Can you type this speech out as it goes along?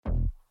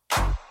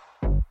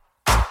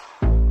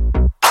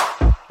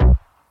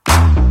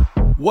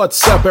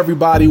What's up,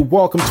 everybody?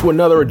 Welcome to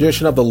another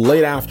edition of the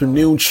Late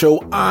Afternoon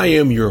Show. I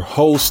am your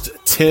host,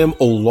 Tim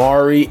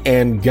Olari,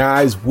 and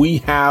guys, we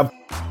have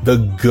the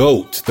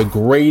GOAT, the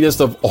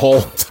greatest of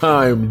all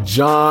time,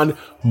 John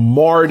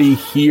Marty,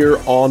 here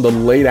on the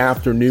Late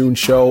Afternoon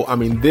Show. I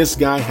mean, this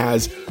guy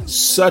has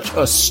such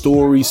a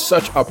story,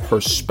 such a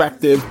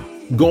perspective,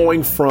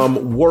 going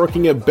from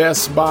working at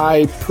Best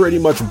Buy, pretty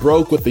much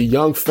broke with a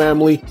young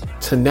family,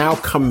 to now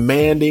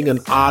commanding an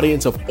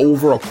audience of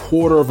over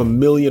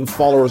 250,000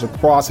 followers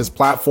across his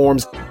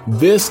platforms.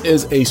 This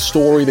is a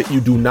story that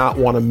you do not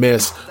want to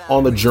miss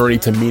on the journey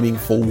to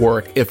meaningful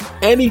work. If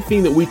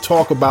anything that we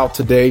talk about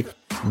today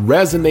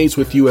resonates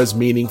with you as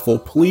meaningful,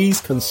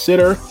 please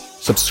consider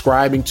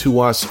subscribing to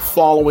us,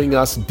 following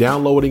us,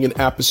 downloading an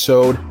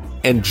episode,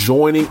 and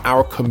joining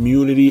our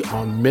community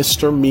on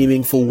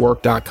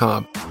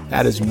MrMeaningfulWork.com.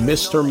 That is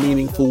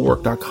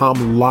MrMeaningfulWork.com.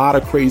 A lot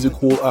of crazy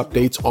cool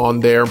updates on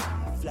there.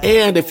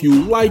 And if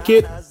you like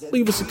it,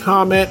 leave us a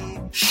comment,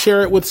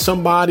 share it with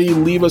somebody,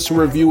 leave us a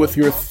review with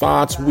your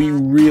thoughts. We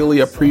really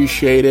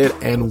appreciate it,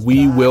 and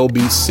we will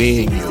be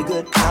seeing you.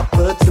 Good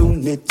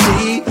opportunity.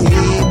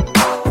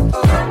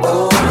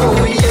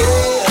 Oh,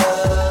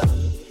 yeah.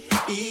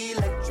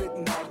 Electric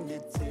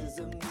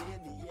magnetism in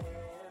the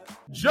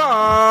air. John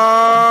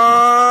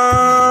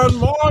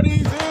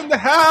Marty's in the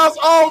house.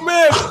 Oh,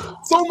 man.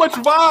 So much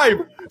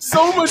vibe.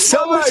 So much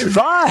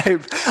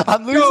vibe.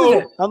 I'm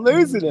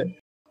losing it.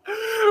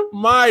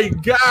 My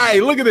guy,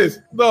 look at this.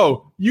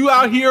 No, you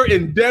out here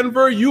in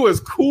Denver, you as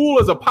cool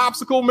as a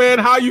popsicle, man.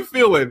 How you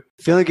feeling?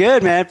 Feeling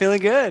good, man. Feeling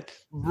good.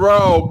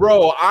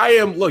 Bro, I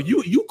am. Look,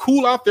 you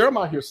cool out there. I'm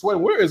out here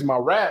sweating. Where is my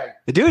rag?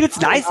 Dude, it's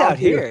nice out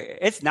here.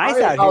 It's nice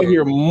out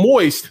here.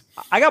 Moist.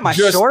 I got my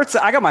shorts.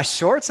 I got my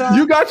shorts on.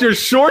 You got your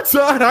shorts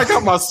on. I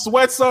got my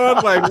sweats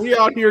on. Like, we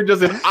out here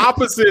just in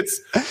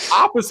opposites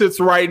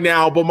right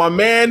now. But my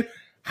man,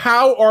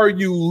 how are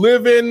you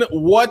living?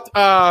 What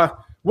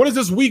has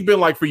this week been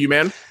like for you,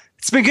 man?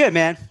 It's been good,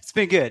 man. It's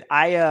been good.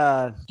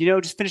 I,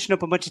 just finishing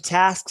up a bunch of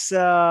tasks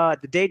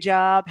at the day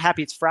job.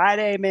 Happy it's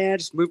Friday, man.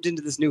 Just moved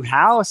into this new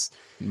house.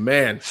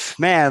 Man,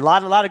 a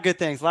lot of good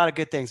things.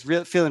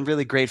 Feeling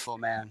really grateful,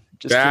 man.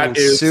 Just feeling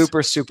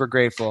super, super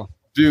grateful.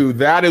 Dude,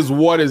 that is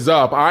what is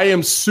up. I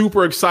am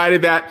super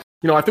excited that,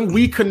 I think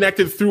we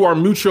connected through our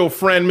mutual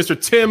friend,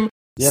 Mr. Tim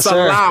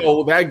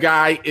Salau. That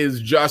guy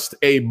is just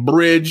a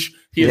bridge.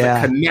 He is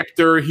a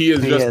connector. He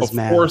is just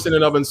a force in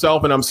and of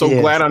himself. And I'm so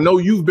glad. I know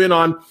you've been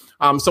on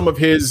some of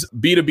his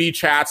B2B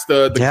chats,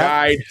 the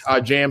guide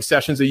jam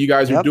sessions that you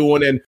guys are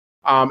doing. And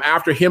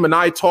after him and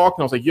I talked,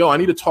 and I was like, I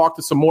need to talk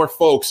to some more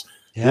folks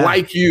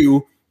like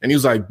you. And he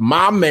was like,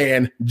 my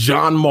man,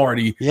 John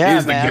Marty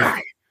is the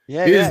guy.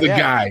 The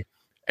guy.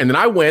 And then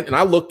I went and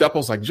I looked up. I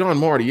was like, John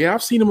Marty. Yeah,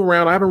 I've seen him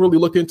around. I haven't really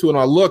looked into it. And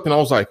I looked and I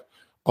was like,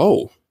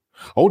 oh,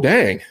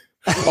 dang.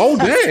 Oh,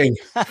 dang.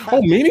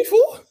 Oh,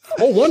 meaningful?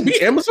 Oh,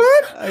 1B Amazon?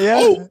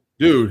 Oh,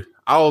 dude.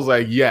 I was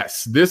like,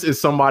 yes, this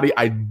is somebody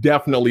I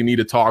definitely need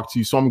to talk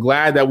to. So I'm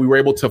glad that we were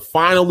able to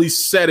finally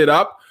set it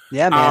up.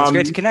 Yeah, man. It's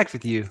great to connect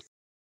with you.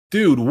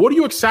 Dude, what are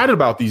you excited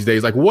about these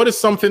days? Like, what is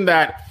something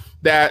that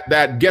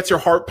gets your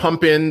heart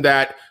pumping,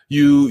 that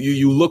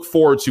you look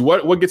forward to?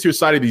 What gets you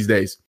excited these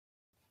days?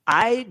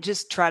 I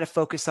just try to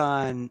focus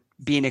on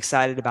being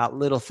excited about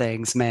little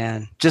things,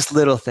 man. Just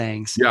little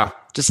things. Yeah.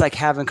 Just like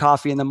having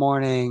coffee in the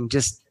morning,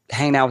 just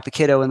hanging out with the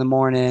kiddo in the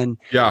morning.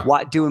 Yeah.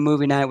 Doing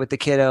movie night with the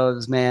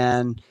kiddos,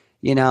 man.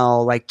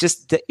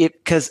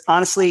 Because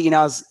honestly,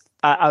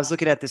 I was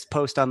looking at this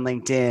post on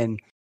LinkedIn,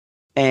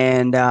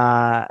 and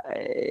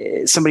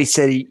somebody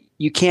said if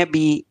you can't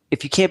be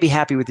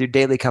happy with your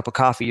daily cup of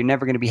coffee, you're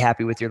never going to be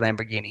happy with your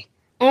Lamborghini.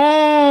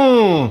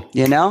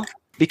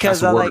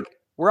 Because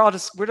we're all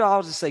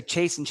just like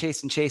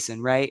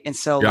chasing, right? And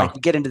so like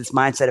you get into this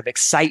mindset of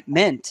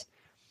excitement,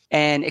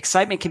 and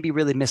excitement can be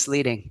really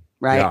misleading,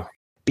 right? Yeah.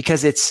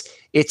 Because it's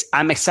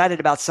I'm excited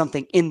about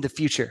something in the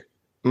future,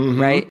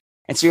 right?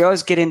 And so you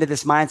always get into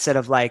this mindset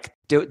of like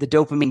the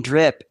dopamine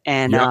drip,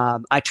 and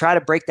I try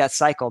to break that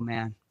cycle,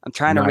 man. I'm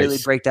trying to really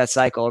break that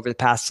cycle over the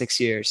past 6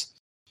 years.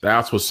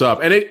 That's what's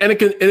up, and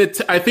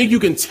I think you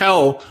can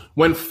tell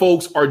when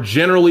folks are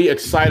generally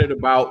excited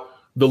about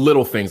the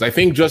little things. I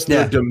think just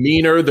their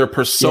demeanor, their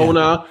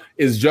persona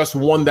is just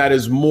one that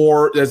is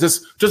more,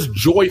 just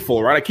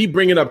joyful, right? I keep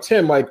bringing up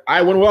Tim. Like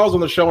when I was on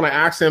the show and I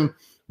asked him,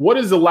 what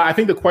is I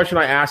think the question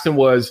I asked him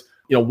was,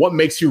 what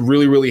makes you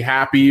really, really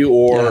happy,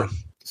 or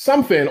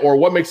something, or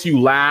what makes you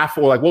laugh,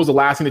 or like, what was the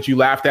last thing that you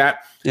laughed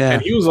at? Yeah.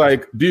 And he was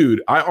like,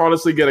 dude, I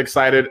honestly get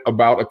excited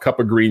about a cup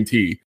of green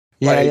tea.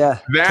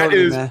 That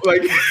totally, is man.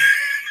 Like,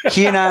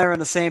 he and I are on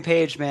the same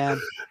page,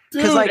 man.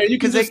 Dude, and you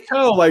can just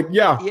tell,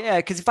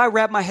 because if I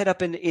wrap my head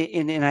up in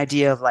an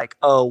idea of like,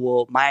 oh,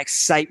 well, my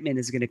excitement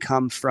is going to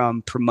come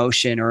from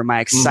promotion, or my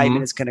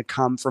excitement is going to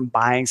come from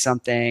buying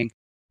something,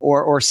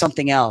 or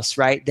something else,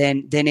 right?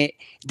 Then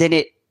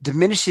it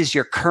diminishes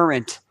your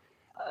current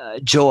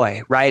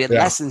joy, right? It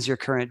lessens your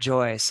current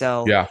joy.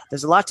 So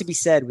there's a lot to be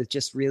said with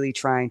just really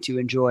trying to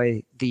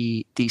enjoy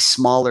the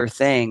smaller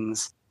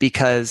things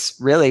because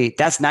really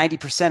that's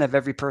 90% of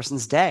every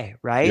person's day,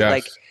 right? Yes.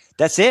 Like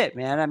that's it,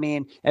 man. I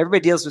mean, everybody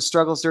deals with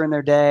struggles during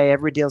their day.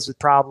 Everybody deals with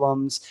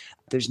problems.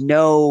 There's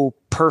no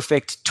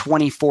perfect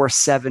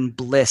 24/7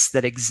 bliss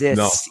that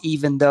exists,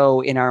 even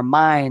though in our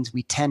minds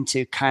we tend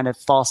to kind of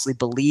falsely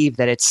believe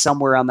that it's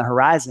somewhere on the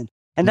horizon.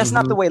 And that's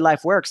not the way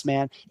life works,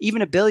 man.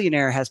 Even a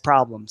billionaire has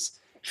problems.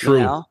 True.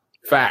 You know?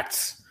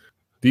 Facts.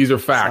 These are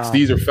facts.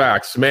 These are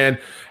facts, man.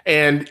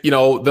 And you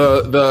know,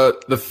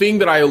 the thing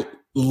that I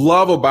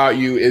love about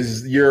you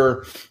is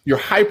your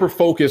hyper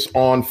focus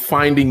on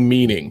finding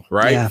meaning,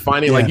 right? Yeah,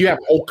 finding like you have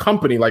a whole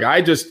company. Like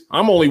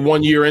I'm only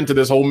 1 year into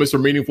this whole Mr.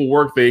 Meaningful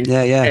Work thing.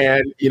 Yeah.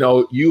 And you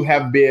know, you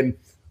have been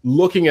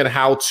looking at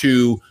how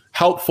to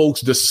help folks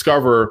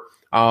discover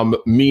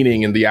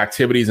meaning in the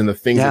activities and the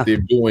things that they're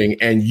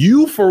doing. And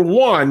you, for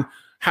one,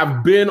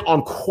 have been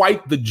on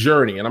quite the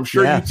journey. And I'm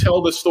sure you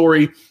tell the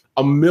story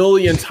a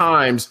million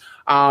times.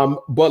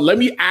 But let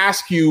me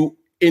ask you,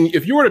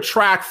 if you were to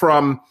track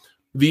from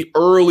the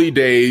early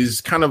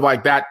days, kind of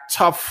like that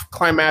tough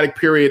climatic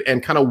period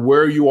and kind of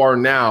where you are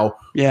now,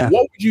 what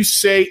would you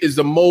say is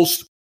the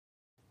most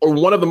or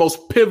one of the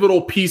most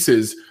pivotal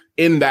pieces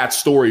in that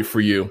story for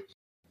you?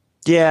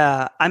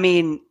 Yeah. I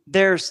mean,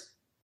 there's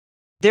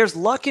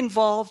luck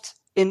involved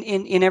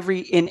in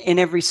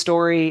every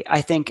story,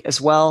 I think, as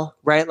well,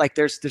 right? Like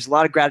there's a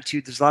lot of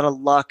gratitude, there's a lot of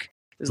luck,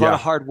 there's a lot of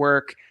hard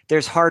work.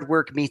 There's hard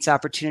work meets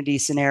opportunity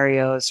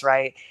scenarios,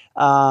 right?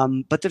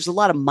 But there's a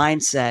lot of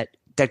mindset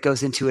that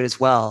goes into it as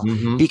well,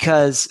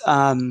 because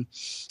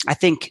I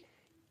think,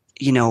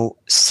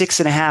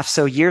 6.5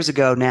 so years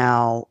ago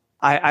now,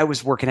 I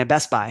was working at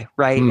Best Buy,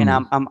 right? And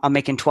I'm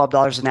making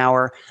 $12 an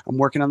hour. I'm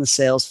working on the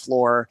sales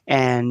floor,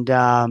 and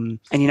I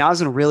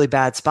was in a really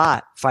bad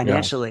spot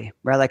financially,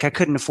 right? Like I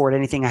couldn't afford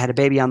anything. I had a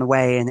baby on the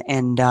way,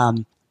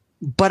 and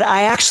but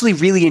I actually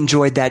really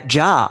enjoyed that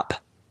job.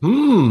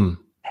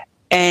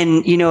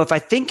 And, if I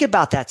think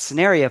about that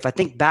scenario, if I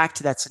think back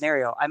to that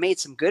scenario, I made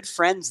some good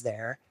friends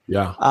there.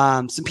 Yeah.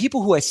 Some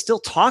people who I still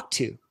talk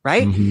to,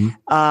 right? Who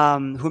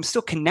I'm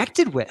still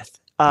connected with.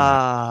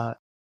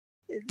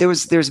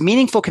 There's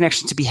meaningful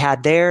connections to be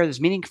had there.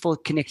 There's meaningful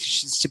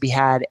connections to be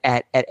had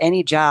at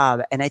any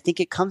job. And I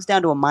think it comes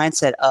down to a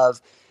mindset of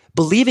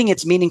believing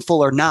it's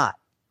meaningful or not.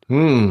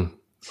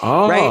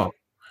 Right?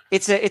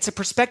 It's a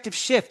perspective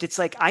shift. It's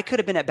like I could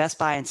have been at Best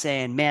Buy and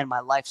saying, man, my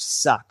life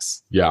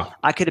sucks. Yeah.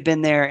 I could have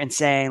been there and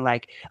saying,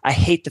 like, I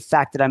hate the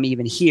fact that I'm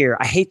even here.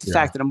 I hate the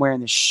fact that I'm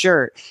wearing this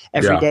shirt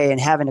every day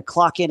and having to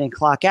clock in and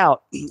clock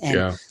out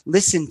and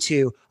listen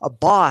to a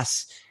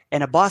boss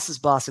and a boss's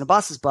boss and a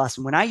boss's boss.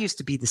 And when I used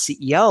to be the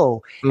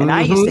CEO and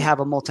I used to have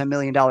a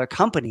multi-million-dollar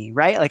company,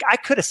 right? Like I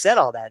could have said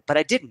all that, but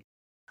I didn't.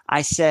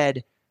 I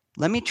said,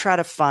 let me try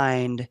to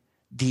find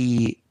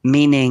the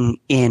meaning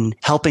in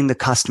helping the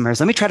customers.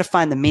 Let me try to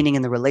find the meaning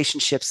in the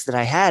relationships that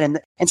I had.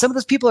 And some of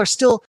those people are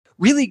still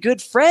really good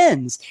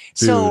friends.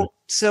 Dude.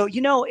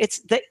 So,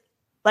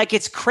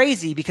 it's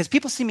crazy because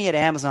people see me at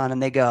Amazon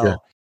and they go,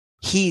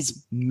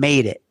 he's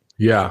made it.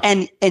 Yeah.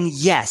 And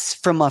yes,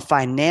 from a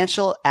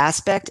financial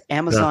aspect,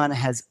 Amazon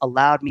has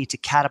allowed me to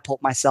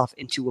catapult myself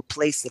into a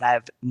place that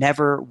I've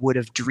never would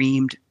have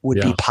dreamed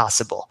would be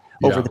possible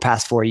over the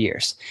past 4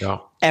 years,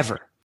 ever.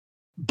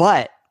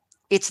 But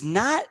it's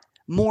not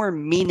more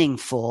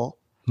meaningful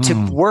to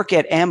work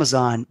at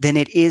Amazon than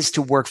it is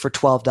to work for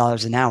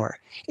 $12 an hour.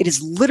 It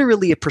is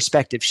literally a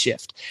perspective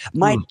shift.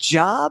 My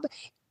job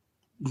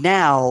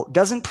now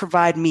doesn't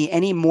provide me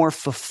any more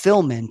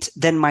fulfillment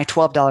than my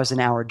 $12 an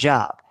hour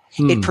job.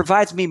 It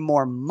provides me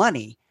more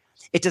money.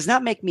 It does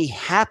not make me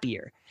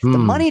happier. The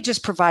money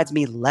just provides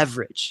me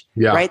leverage,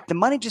 right? The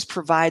money just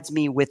provides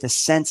me with a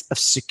sense of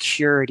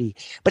security,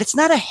 but it's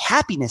not a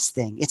happiness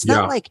thing. It's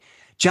not like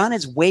John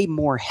is way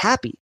more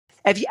happy.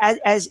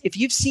 If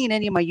you've seen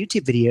any of my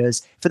YouTube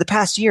videos for the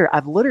past year,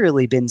 I've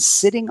literally been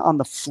sitting on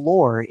the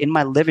floor in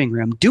my living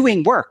room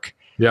doing work,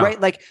 right?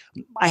 Like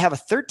I have a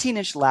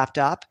 13-inch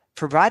laptop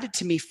provided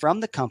to me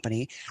from the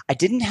company. I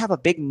didn't have a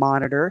big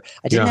monitor.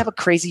 I didn't have a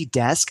crazy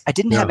desk. I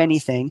didn't have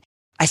anything.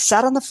 I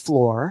sat on the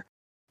floor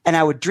and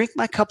I would drink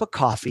my cup of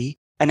coffee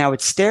and I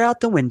would stare out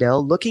the window,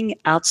 looking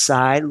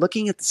outside,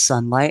 looking at the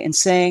sunlight and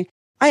saying,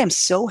 I am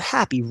so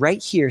happy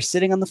right here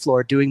sitting on the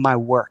floor doing my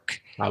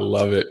work. I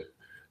love it.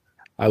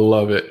 I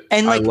love it.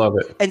 And I love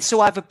it. And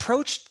so I've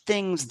approached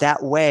things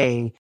that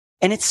way.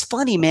 And it's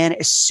funny, man,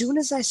 as soon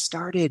as I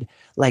started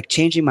like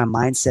changing my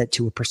mindset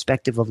to a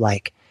perspective of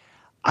like,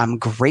 I'm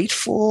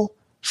grateful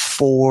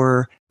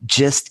for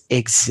just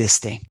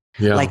existing.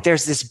 Yeah. Like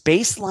there's this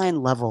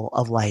baseline level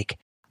of like,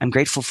 I'm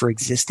grateful for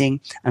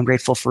existing. I'm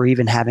grateful for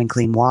even having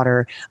clean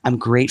water. I'm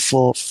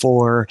grateful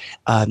for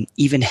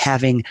even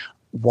having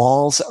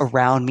walls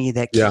around me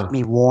that keep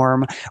me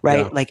warm,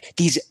 right? Yeah. Like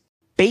these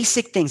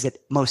basic things that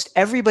most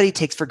everybody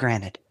takes for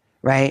granted,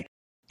 right?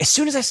 As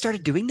soon as I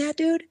started doing that,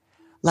 dude,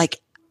 like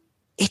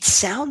it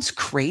sounds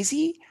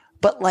crazy,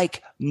 but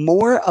like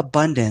more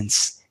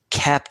abundance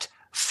kept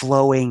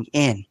flowing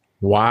in.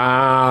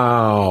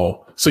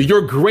 Wow. So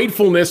your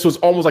gratefulness was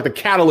almost like a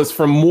catalyst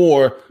for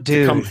more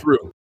to come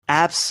through.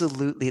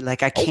 Absolutely.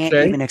 Like I can't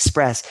even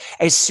express.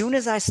 As soon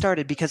as I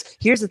started, because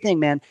here's the thing,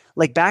 man,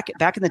 like back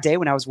in the day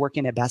when I was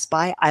working at Best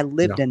Buy, I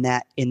lived in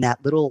that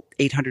little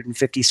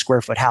 850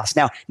 square foot house.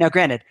 Now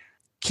granted,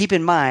 keep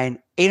in mind,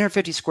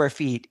 850 square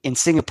feet in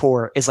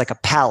Singapore is like a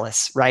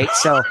palace, right?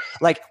 So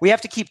like we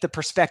have to keep the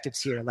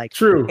perspectives here. Like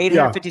true.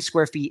 850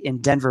 square feet in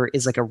Denver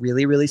is like a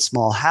really, really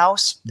small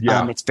house.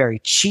 It's very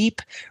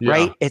cheap,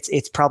 right?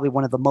 It's probably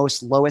one of the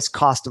most lowest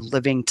cost of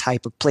living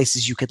type of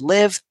places you could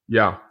live.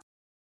 Yeah.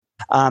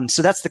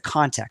 So that's the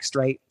context,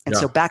 right? And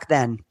so back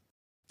then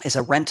is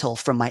a rental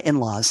from my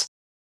in-laws,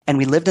 and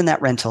we lived in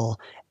that rental,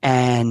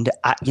 and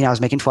I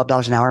was making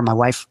 $12 an hour. My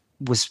wife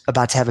was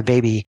about to have a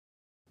baby.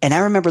 And I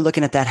remember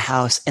looking at that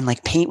house, and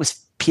like paint was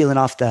peeling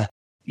off the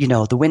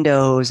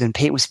windows, and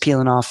paint was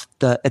peeling off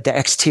the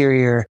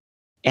exterior.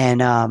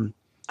 And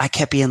I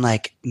kept being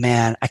like,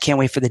 man, I can't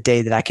wait for the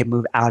day that I can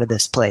move out of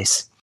this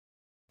place.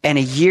 And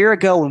a year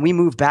ago, when we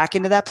moved back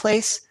into that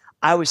place,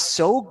 I was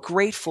so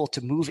grateful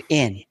to move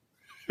in.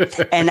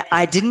 And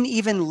I didn't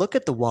even look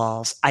at the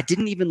walls. I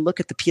didn't even look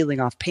at the peeling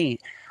off paint.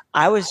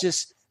 I was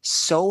just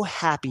so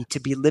happy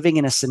to be living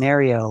in a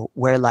scenario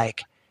where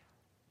like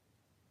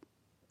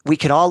we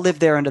could all live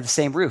there under the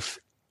same roof.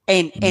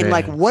 And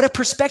like, what a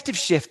perspective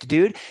shift,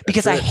 dude,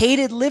 because I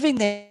hated living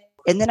there.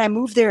 And then I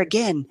moved there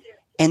again.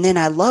 And then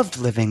I loved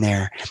living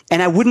there,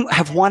 and I wouldn't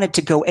have wanted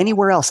to go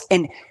anywhere else.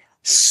 And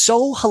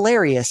so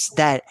hilarious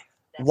that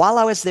while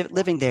I was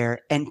living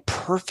there and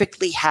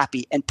perfectly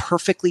happy and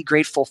perfectly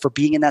grateful for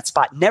being in that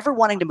spot, never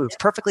wanting to move,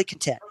 perfectly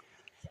content,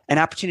 an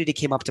opportunity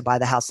came up to buy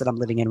the house that I'm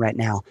living in right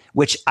now,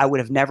 which I would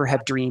have never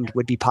have dreamed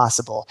would be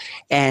possible.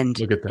 And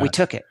we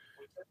took it.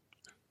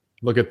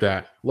 Look at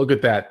that. Look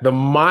at that. The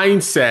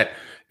mindset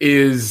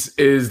is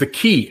the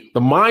key. The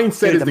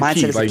mindset is the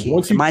key. Like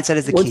once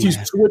you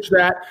switch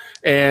that,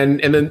 and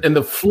then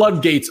the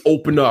floodgates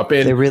open up,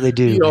 and they really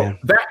do.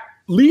 That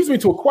leads me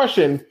to a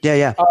question.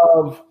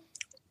 Of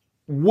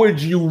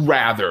would you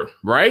rather,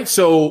 right?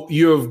 So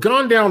you've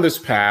gone down this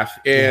path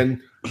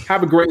and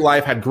have a great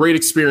life, had great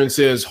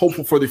experiences,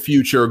 hopeful for the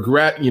future,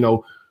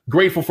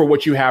 grateful for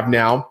what you have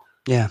now.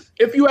 Yeah.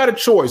 If you had a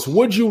choice,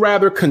 would you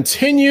rather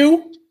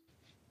continue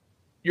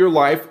your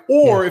life,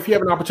 or if you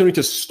have an opportunity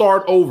to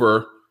start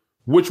over,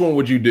 which one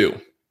would you do?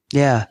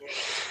 Yeah.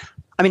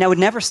 I mean, I would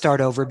never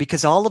start over,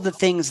 because all of the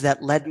things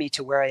that led me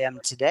to where I am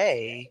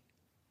today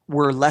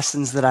were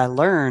lessons that I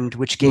learned,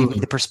 which gave me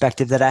the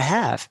perspective that I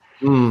have.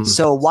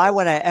 So why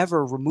would I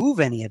ever remove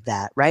any of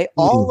that, right?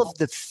 All of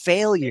the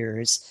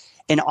failures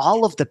and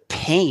all of the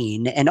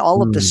pain and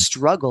all of the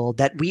struggle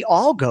that we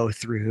all go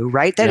through,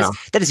 right? That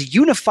is a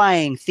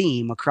unifying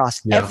theme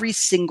across every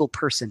single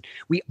person.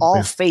 We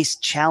all face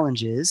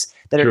challenges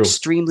that are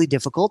extremely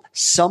difficult,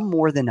 some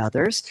more than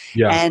others.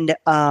 And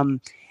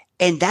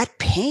that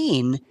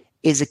pain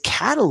is a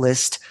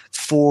catalyst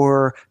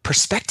for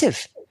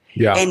perspective.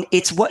 And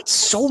it's what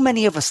so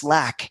many of us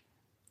lack.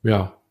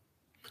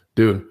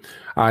 Dude,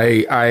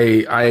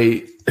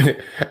 I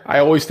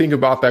always think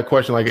about that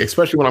question, like,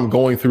 especially when I'm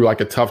going through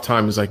like a tough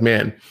time, is like,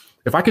 man,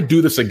 if I could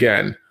do this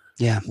again,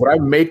 would I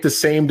make the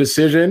same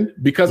decision?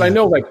 Because I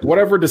know like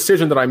whatever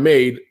decision that I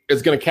made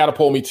is going to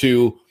catapult me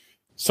to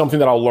something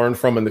that I'll learn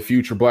from in the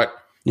future. But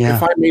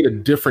if I made a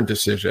different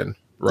decision,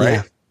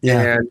 right?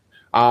 And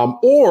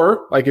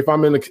or like if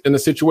I'm in a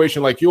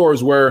situation like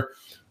yours where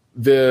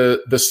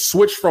the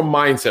switch from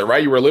mindset,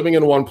 right? You were living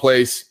in one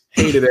place,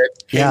 hated it,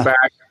 came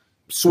back,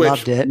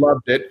 switched,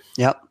 loved it.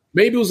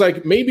 Maybe it was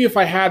like, maybe if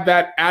I had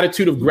that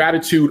attitude of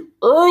gratitude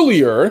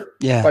earlier,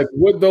 like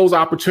would those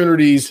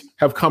opportunities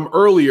have come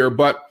earlier?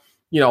 But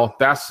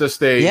that's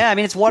just I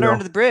mean, it's water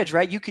under the bridge,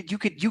 right? You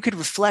could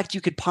reflect,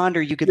 you could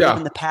ponder, you could live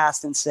in the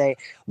past and say,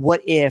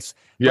 what if?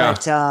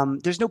 But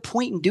there's no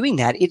point in doing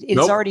that.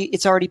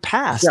 It's already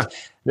passed.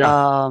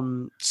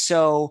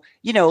 So,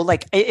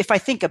 like if I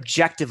think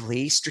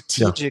objectively,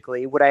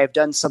 strategically, would I have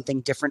done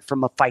something different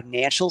from a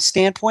financial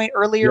standpoint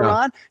earlier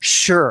on?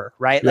 Sure.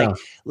 Right.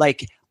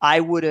 Like I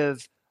would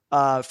have,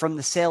 from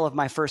the sale of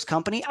my first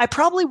company, I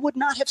probably would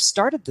not have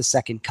started the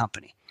second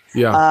company.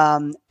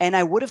 And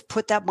I would have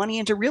put that money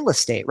into real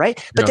estate.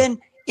 Right. But then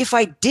if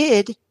I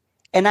did,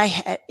 and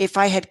if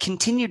I had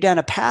continued down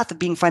a path of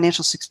being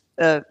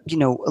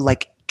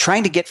like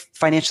trying to get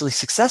financially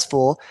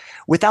successful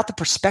without the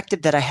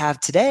perspective that I have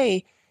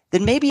today,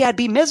 then maybe I'd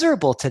be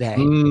miserable today.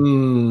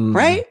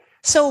 Right.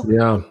 So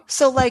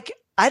like,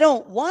 I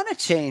don't want to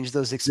change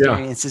those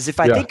experiences. If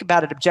I think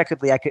about it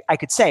objectively, I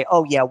could say,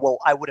 oh yeah, well,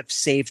 I would have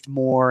saved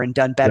more and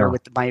done better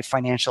with my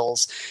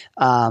financials.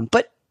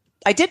 But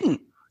I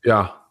didn't.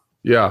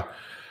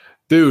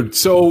 Dude.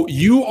 So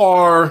you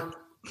are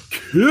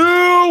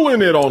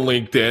killing it on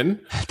LinkedIn.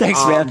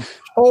 Thanks, man.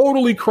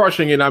 Totally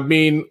crushing it. I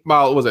mean,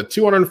 what was it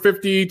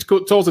 250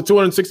 close to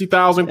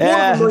 260,000?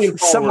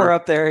 Somewhere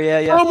up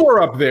there.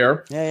 Somewhere up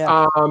there.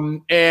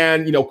 And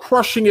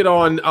crushing it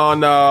on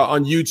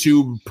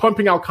YouTube,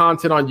 pumping out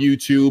content on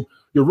YouTube,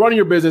 you're running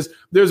your business.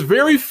 There's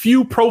very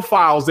few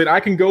profiles that I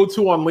can go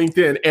to on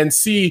LinkedIn and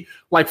see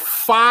like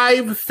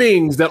 5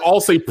 things that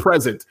all say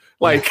present.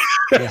 Like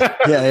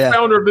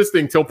founder of this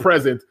thing till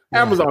present,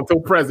 Amazon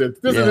till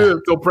present, this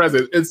is till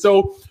present. And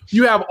so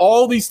you have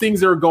all these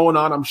things that are going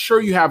on. I'm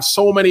sure you have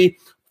so many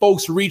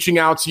folks reaching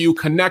out to you,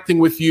 connecting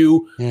with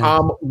you.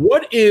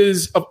 What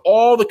is, of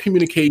all the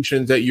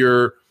communications that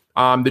you're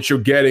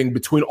getting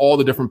between all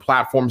the different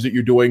platforms that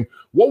you're doing,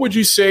 what would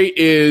you say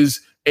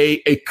is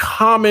a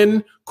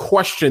common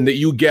question that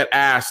you get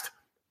asked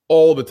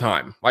all the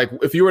time? Like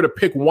if you were to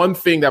pick one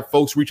thing that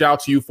folks reach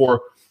out to you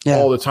for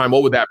all the time,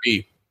 what would that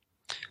be?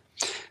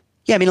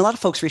 Yeah, I mean, a lot of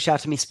folks reach out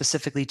to me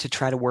specifically to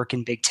try to work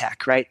in big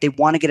tech, right? They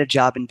want to get a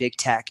job in big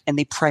tech, and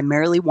they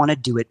primarily want to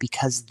do it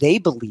because they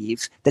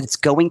believe that it's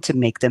going to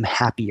make them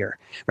happier,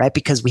 right?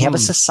 Because we have a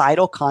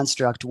societal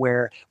construct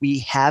where we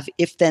have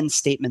if-then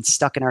statements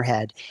stuck in our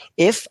head.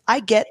 If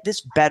I get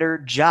this better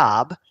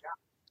job,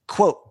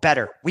 quote,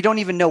 better. We don't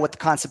even know what the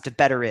concept of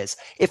better is.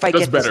 If I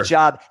get this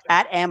job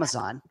at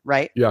Amazon,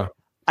 right? Yeah.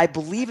 I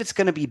believe it's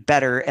going to be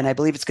better, and I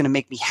believe it's going to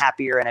make me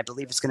happier, and I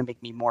believe it's going to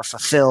make me more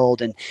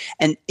fulfilled. And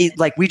it,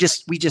 like we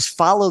just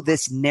follow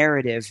this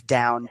narrative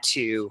down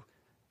to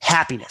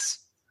happiness.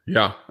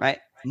 Yeah. Right.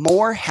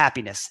 More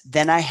happiness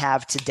than I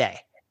have today.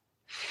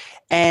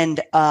 And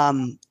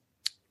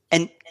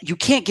you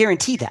can't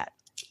guarantee that.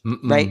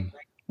 Right.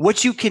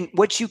 What you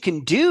can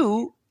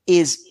do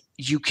is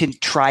you can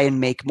try and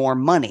make more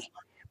money.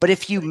 But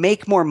if you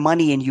make more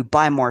money and you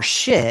buy more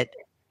shit,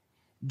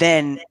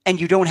 and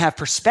you don't have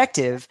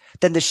perspective,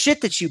 then the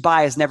shit that you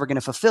buy is never going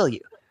to fulfill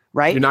you,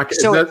 right? You're not.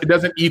 So it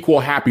doesn't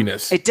equal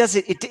happiness. It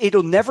doesn't.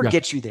 It'll never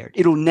get you there.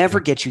 It'll never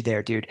get you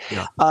there, dude.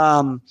 Yeah.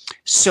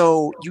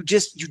 So you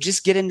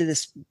just get into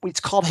this. It's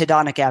called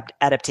hedonic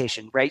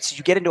adaptation, right? So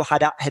you get into a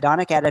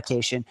hedonic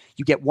adaptation.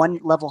 You get one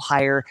level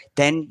higher,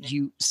 then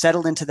you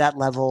settle into that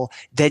level,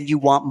 then you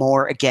want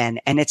more again,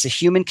 and it's a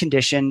human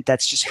condition.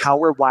 That's just how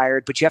we're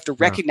wired. But you have to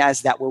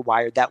recognize that we're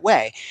wired that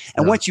way.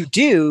 And once you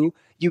do,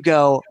 you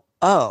go,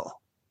 oh,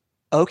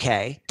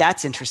 okay,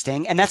 that's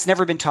interesting. And that's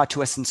never been taught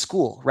to us in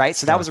school, right?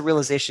 So that was a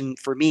realization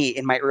for me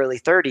in my early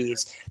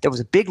 30s. There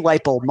was a big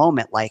light bulb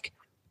moment like,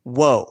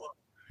 whoa,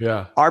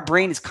 our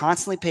brain is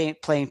constantly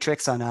playing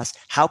tricks on us.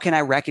 How can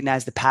I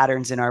recognize the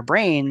patterns in our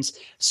brains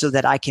so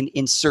that I can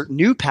insert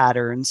new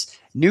patterns,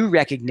 new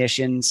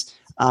recognitions,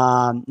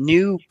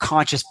 new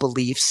conscious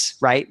beliefs,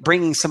 right?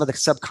 Bringing some of the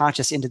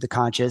subconscious into the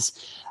conscious.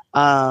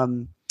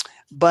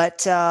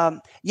 But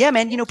yeah,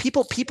 man,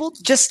 people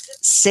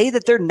just say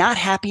that they're not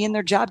happy in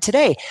their job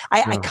today.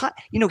 I can't,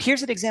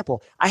 here's an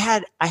example. I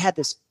had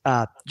this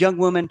young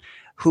woman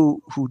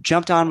who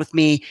jumped on with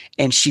me,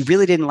 and she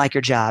really didn't like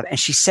her job. And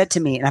she said to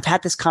me, and I've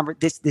had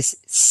this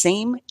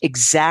same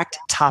exact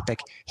topic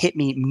hit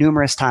me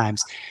numerous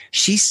times.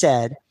 She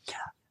said,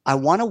 I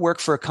want to work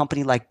for a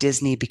company like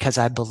Disney because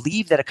I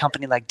believe that a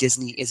company like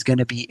Disney is going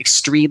to be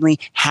extremely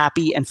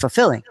happy and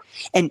fulfilling.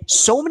 And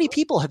so many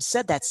people have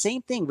said that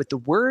same thing with the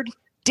word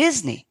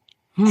Disney.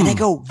 And I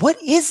go,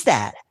 what is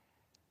that?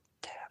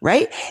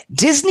 Right?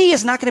 Disney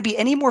is not going to be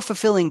any more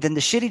fulfilling than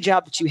the shitty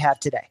job that you have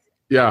today.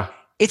 Yeah.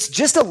 It's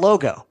just a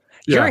logo.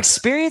 Your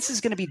experience is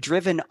going to be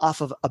driven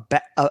off of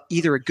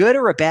either a good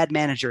or a bad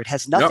manager. It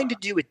has nothing to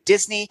do with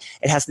Disney.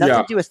 It has nothing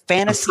to do with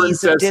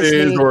fantasies of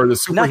Disney or the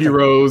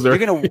superheroes.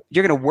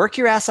 You're gonna work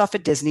your ass off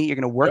at Disney. You're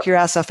gonna work your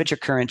ass off at your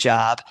current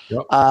job.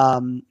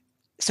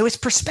 So it's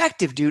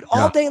perspective, dude,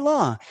 all day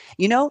long.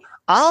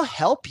 I'll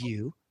help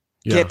you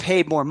get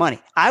paid more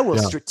money. I will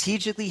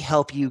strategically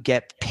help you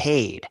get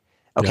paid.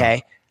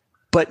 Okay,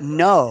 but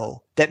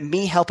know that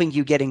me helping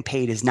you getting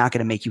paid is not going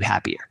to make you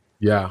happier.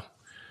 Yeah.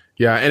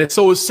 Yeah. And it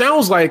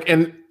sounds like,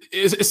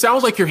 it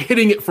sounds like you're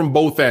hitting it from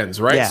both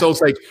ends, right? Yeah. So it's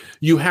like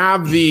you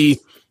have the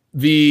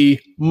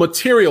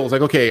materials,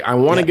 like, okay, I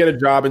want to get a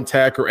job in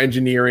tech or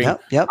engineering,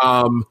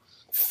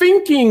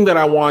 thinking that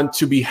I want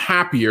to be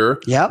happier,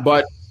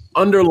 but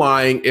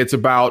underlying it's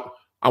about,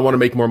 I want to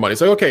make more money.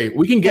 It's like, okay,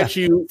 we can get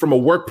you from a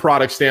work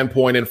product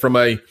standpoint and from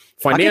a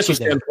financial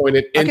standpoint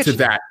into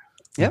that.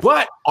 Yep.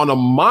 But on a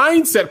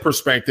mindset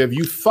perspective,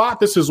 you thought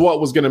this is what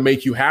was going to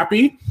make you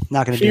happy.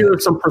 Not going to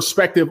Here's some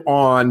perspective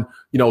on,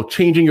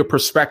 changing your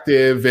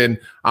perspective and,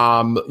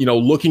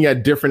 looking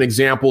at different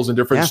examples and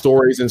different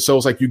stories. And so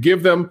it's like you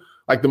give them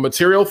like the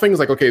material things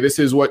like, okay, this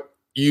is what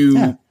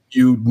you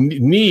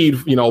need,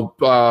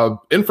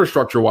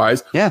 infrastructure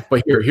wise. Yeah.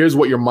 But here's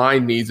what your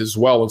mind needs as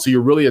well. And so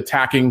you're really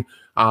attacking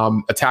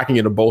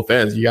it at both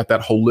ends. You got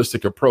that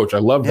holistic approach. I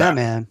love that. Yeah,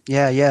 man.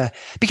 Yeah.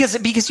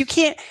 Because you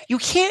can't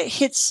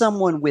hit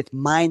someone with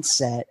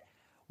mindset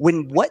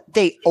when what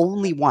they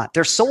only want,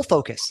 their sole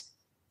focus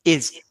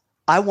is,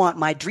 I want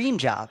my dream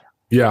job.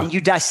 Yeah. And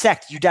you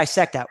dissect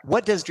that.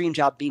 What does dream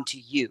job mean to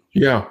you?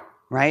 Yeah.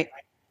 Right.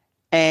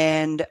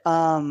 And,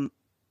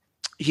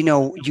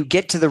 you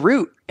get to the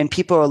root and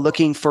people are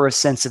looking for a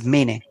sense of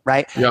meaning,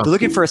 right? Yeah. They're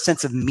looking for a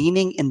sense of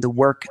meaning in the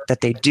work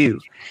that they do.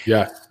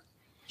 Yeah.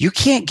 You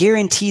can't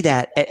guarantee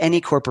that at any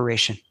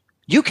corporation.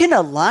 You can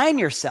align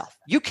yourself.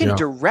 You can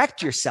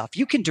direct yourself.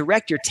 You can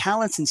direct your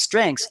talents and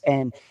strengths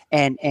and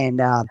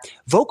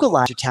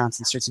vocalize your talents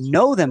and strengths.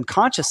 Know them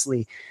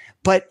consciously,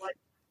 but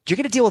you're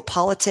going to deal with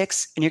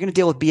politics and you're going to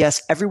deal with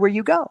BS everywhere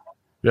you go.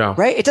 Yeah.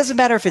 Right. It doesn't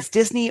matter if it's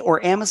Disney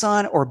or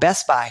Amazon or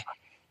Best Buy.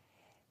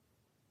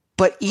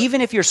 But even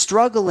if you're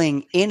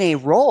struggling in a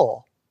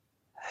role,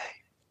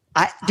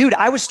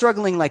 I was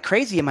struggling like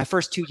crazy in my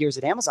first 2 years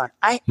at Amazon.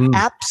 I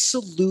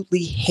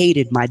absolutely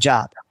hated my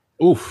job.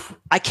 Oof.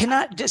 I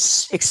cannot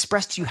just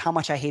express to you how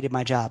much I hated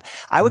my job.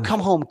 I would come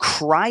home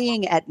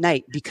crying at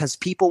night because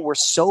people were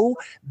so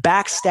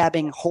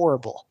backstabbing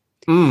horrible.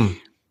 And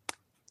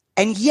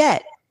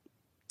yet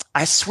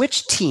I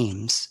switched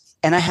teams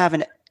and I have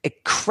an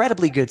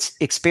incredibly good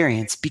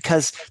experience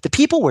because the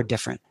people were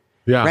different.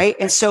 Yeah. Right.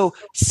 And so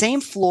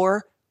same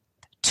floor,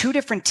 2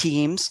 different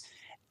teams.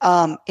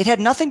 It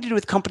had nothing to do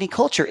with company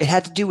culture. It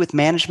had to do with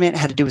management. It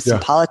had to do with some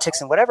politics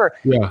and whatever.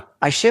 Yeah.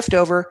 I shift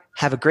over,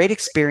 have a great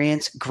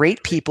experience,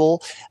 great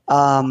people.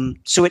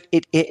 So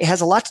it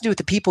has a lot to do with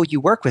the people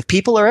you work with.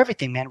 People are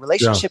everything, man.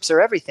 Relationships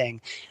are everything.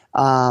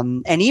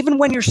 And even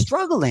when you're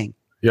struggling,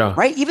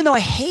 right? Even though I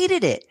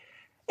hated it,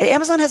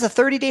 Amazon has a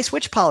 30-day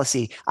switch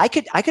policy. I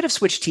could have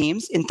switched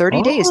teams in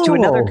 30 days to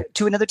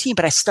another team,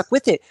 but I stuck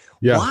with it.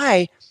 Yeah.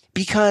 Why?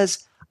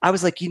 Because I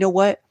was like, you know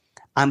what?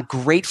 I'm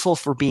grateful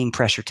for being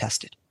pressure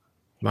tested.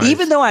 Nice.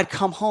 Even though I'd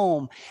come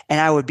home and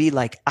I would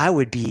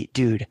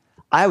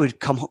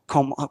come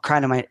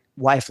crying to my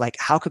wife, like,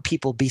 how could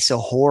people be so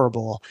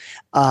horrible?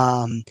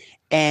 And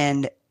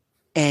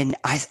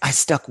I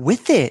stuck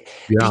with it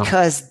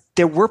because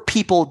there were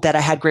people that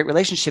I had great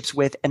relationships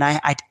with, and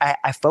I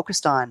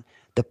focused on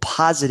the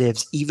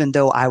positives, even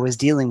though I was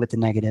dealing with the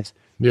negative.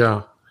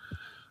 Yeah,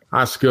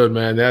 that's good,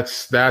 man.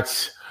 It's a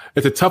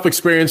tough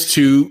experience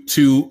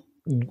to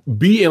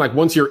be in. Like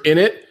once you're in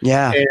it,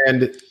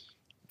 and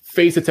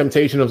face the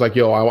temptation of like,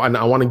 yo,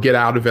 I want to get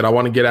out of it.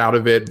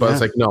 But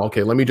it's like, no,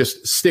 okay, let me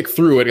just stick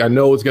through it. I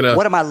know it's gonna.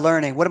 What am I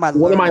learning?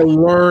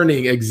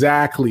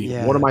 Exactly.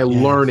 Yeah, what am I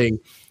learning?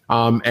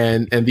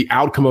 And the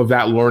outcome of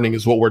that learning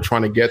is what we're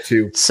trying to get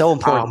to. So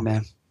important,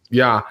 man.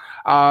 Yeah.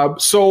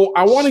 So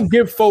I want to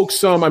give folks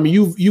some. I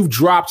mean, you've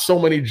dropped so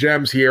many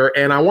gems here,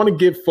 and I want to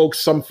give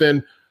folks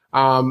something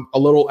a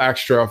little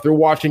extra. If they're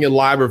watching it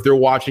live or if they're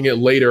watching it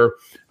later,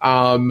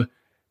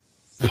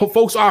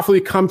 folks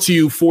awfully come to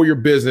you for your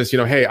business. You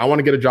know, hey, I want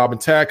to get a job in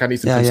tech. I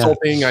need some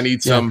consulting. I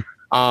need some,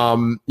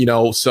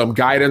 some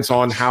guidance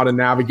on how to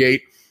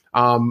navigate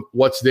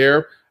what's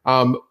there.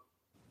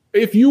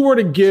 If you were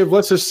to give,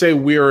 let's just say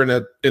we're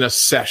in a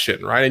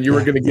session, right? And you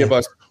were going to give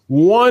us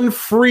one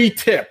free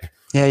tip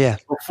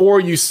before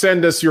you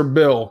send us your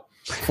bill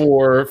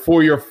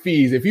for your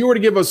fees. If you were to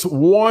give us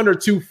 1 or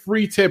 2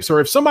 free tips, or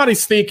if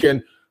somebody's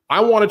thinking, I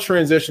want to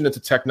transition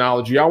into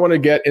technology, I want to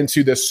get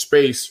into this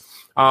space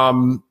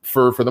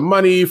for the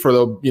money, for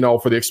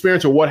the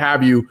experience or what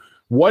have you,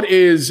 what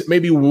is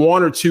maybe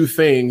 1 or 2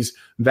 things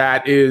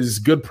that is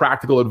good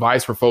practical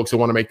advice for folks that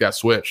want to make that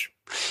switch?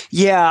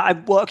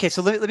 Yeah. Okay.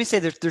 So let me say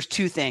there's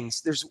 2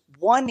 things. There's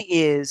one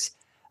is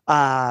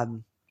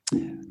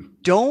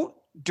don't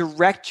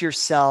direct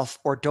yourself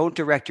or don't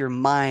direct your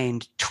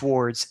mind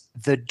towards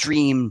the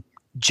dream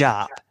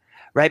job,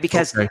 right?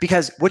 Because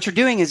what you're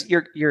doing is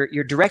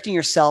you're directing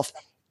yourself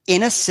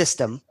in a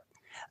system,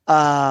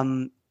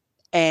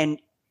 and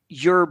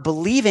you're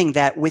believing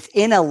that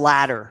within a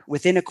ladder,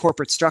 within a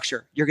corporate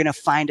structure, you're going to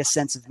find a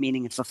sense of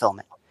meaning and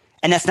fulfillment.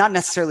 And that's not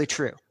necessarily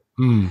true.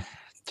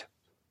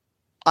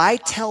 I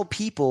tell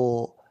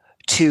people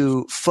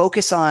to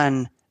focus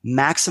on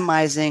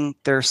maximizing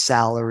their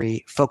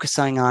salary,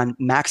 focusing on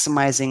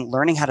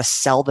learning how to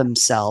sell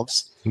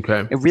themselves.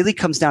 Okay. It really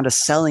comes down to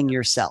selling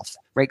yourself,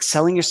 right?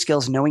 Selling your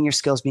skills, knowing your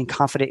skills, being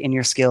confident in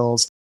your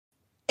skills,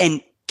 and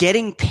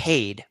getting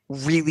paid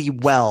really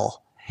well.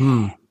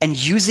 And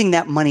using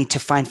that money to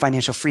find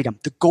financial freedom.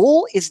 The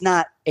goal is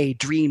not a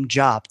dream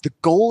job. The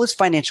goal is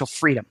financial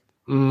freedom.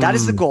 That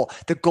is the goal.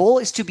 The goal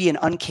is to be an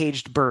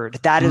uncaged bird.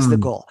 That is the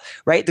goal,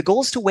 right? The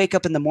goal is to wake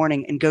up in the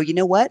morning and go, you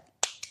know what?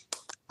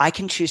 I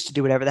can choose to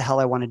do whatever the hell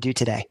I want to do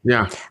today.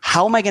 Yeah.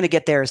 How am I going to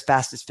get there as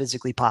fast as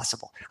physically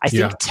possible? I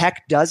think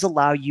tech does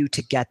allow you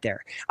to get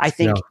there. I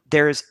think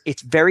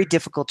it's very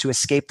difficult to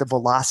escape the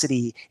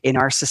velocity in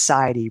our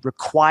society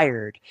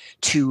required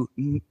to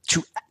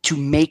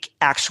make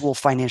actual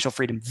financial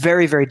freedom.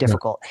 Very, very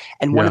difficult.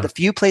 And one of the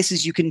few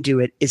places you can do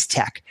it is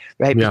tech,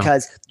 right?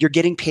 Because you're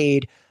getting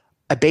paid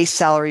a base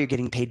salary, you're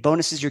getting paid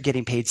bonuses, you're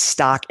getting paid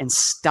stock, and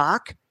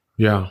stock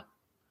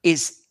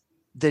is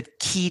the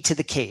key to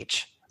the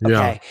cage.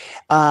 Okay.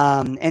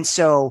 And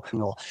so,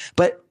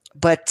 but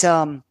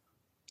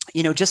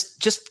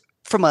just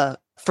from a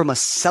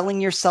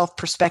selling yourself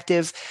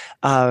perspective,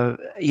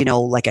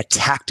 like a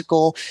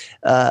tactical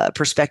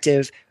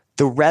perspective,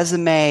 the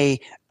resume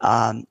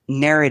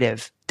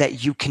narrative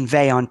that you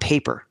convey on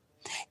paper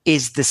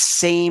is the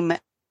same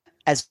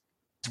as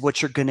what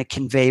you're going to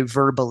convey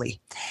verbally.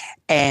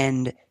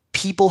 And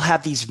people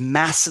have these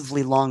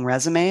massively long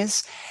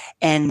resumes,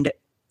 and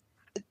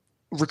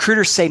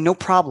recruiters say, no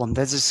problem.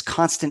 There's this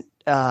constant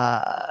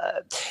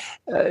battle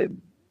like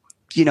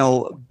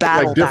different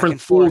back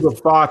and forth. schools of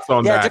thoughts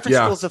on that. Different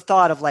schools of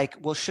thought of like,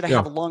 well, should I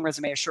have a long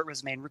resume or short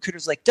resume? And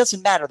recruiters like,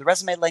 doesn't matter. The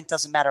resume length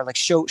doesn't matter. Like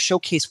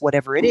showcase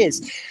whatever it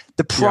is.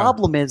 The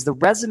problem is the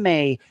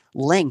resume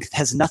length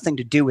has nothing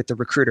to do with the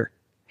recruiter.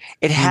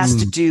 It has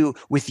to do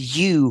with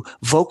you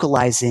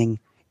vocalizing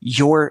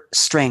your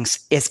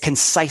strengths as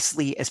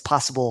concisely as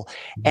possible.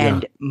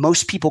 And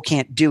most people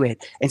can't do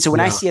it. And so when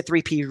I see a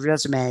 3-page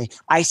resume,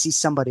 I see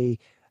somebody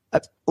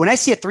when I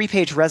see a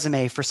 3-page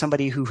resume for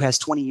somebody who has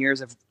 20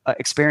 years of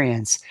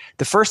experience,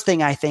 the first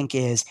thing I think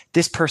is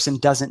this person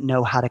doesn't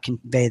know how to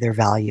convey their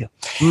value.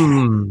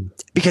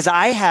 Because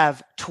I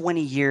have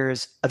 20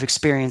 years of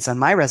experience on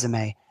my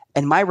resume,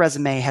 and my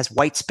resume has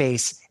white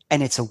space,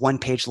 and it's a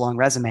 1-page long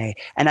resume.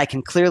 And I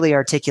can clearly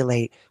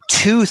articulate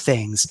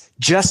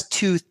just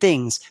two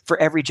things for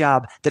every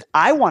job that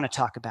I want to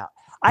talk about.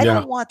 I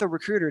don't want the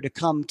recruiter to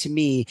come to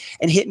me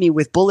and hit me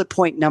with bullet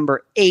point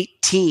number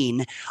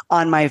 18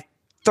 on my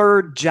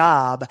third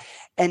job,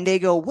 and they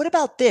go, what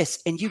about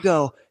this? And you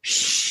go,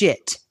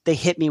 shit, they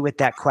hit me with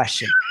that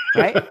question,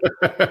 right?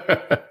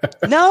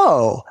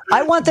 No,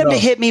 I want them to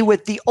hit me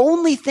with the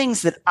only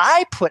things that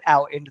I put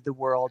out into the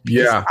world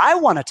because I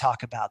want to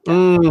talk about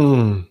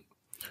them.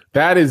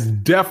 That is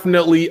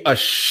definitely a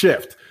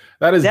shift.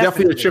 That is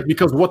definitely a shift,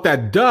 because what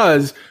that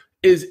does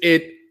is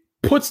it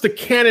puts the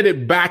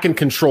candidate back in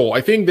control.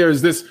 I think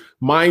there's this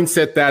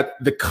mindset that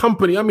the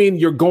company,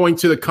 you're going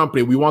to the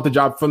company. We want the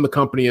job from the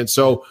company. And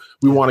so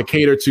we want to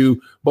cater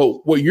to,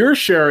 but what you're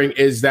sharing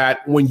is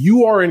that when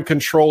you are in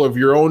control of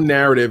your own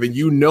narrative and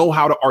you know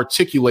how to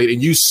articulate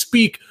and you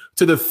speak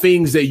to the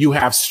things that you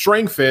have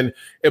strength in,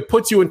 it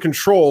puts you in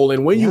control.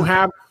 And when you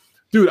have,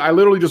 dude, I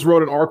literally just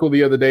wrote an article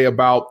the other day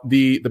about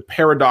the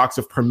paradox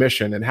of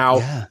permission and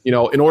how, in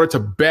order to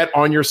bet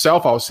on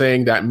yourself, I was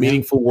saying that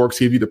meaningful works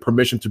give you the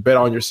permission to bet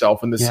on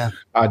yourself. And this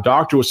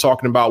doctor was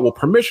talking about, well,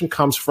 permission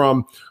comes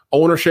from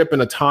ownership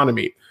and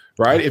autonomy,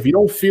 right? If you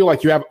don't feel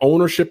like you have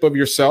ownership of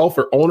yourself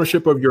or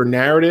ownership of your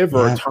narrative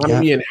or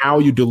autonomy and how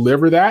you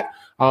deliver that,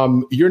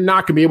 you're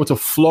not going to be able to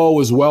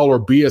flow as well or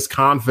be as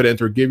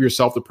confident or give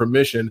yourself the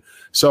permission.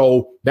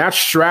 So that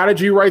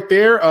strategy right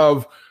there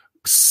of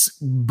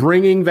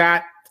bringing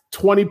that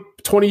 20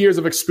 years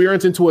of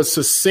experience into a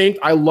succinct,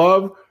 I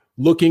love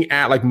looking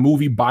at like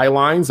movie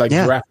bylines, like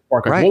Jurassic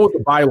Park. Like, what was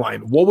the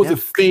byline? What was the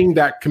thing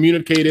that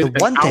communicated the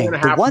one thing,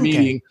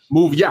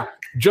 movie? Yeah,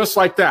 just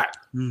like that,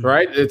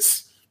 right?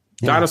 It's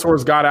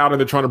dinosaurs got out and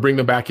they're trying to bring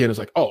them back in. It's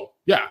like, oh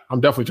yeah, I'm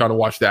definitely trying to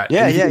watch that.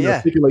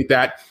 Articulate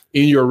that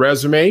in your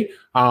resume.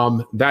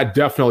 That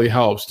definitely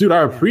helps, dude.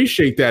 I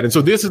appreciate that. And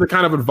so this is the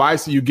kind of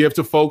advice that you give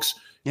to folks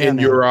in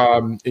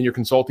your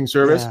consulting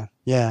service.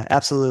 Yeah,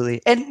 absolutely.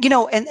 And,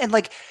 and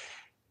like,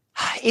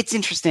 it's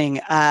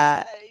interesting.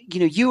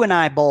 You and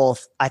I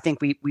both, I think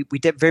we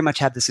did very much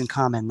have this in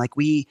common. Like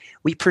we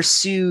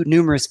pursue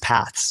numerous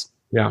paths,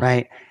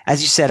 right?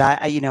 As you said,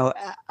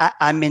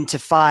 I'm into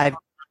 5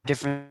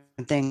 different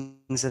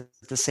things at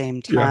the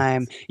same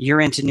time.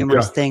 You're into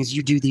numerous things.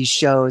 You do these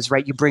shows,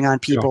 right? You bring on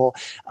people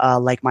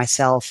like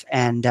myself,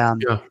 and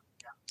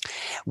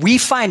we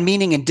find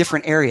meaning in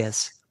different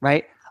areas,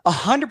 right?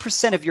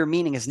 100% of your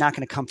meaning is not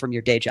going to come from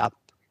your day job.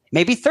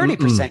 Maybe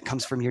 30%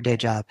 comes from your day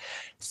job.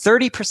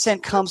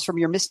 30% comes from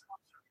your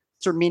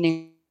Mr.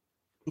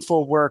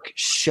 Meaningful Work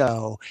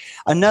show.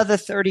 Another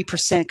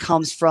 30%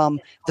 comes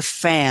from the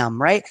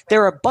fam, right?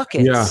 There are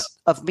buckets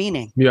of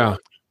meaning. Yeah.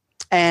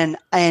 And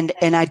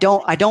I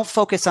don't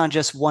focus on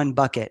just one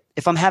bucket.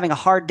 If I'm having a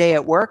hard day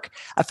at work,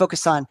 I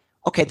focus on,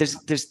 okay,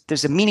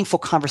 there's a meaningful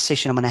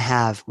conversation I'm going to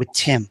have with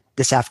Tim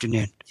this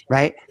afternoon,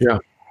 right? Yeah.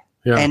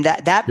 Yeah. And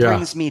that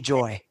brings me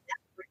joy,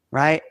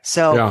 right?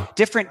 So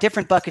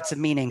different buckets of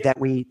meaning that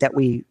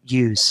we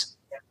use.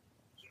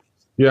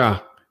 Yeah,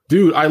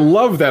 dude, I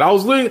love that.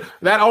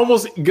 That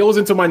almost goes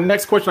into my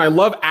next question. I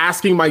love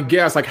asking my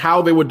guests like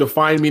how they would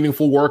define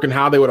meaningful work and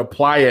how they would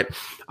apply it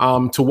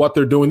to what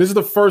they're doing. This is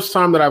the first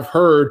time that I've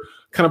heard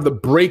kind of the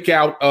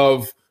breakout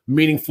of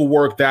meaningful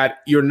work, that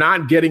you're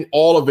not getting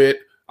all of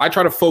it. I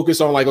try to focus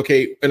on like,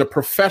 okay, in a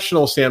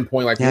professional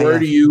standpoint, like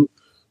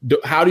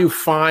how do you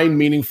find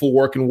meaningful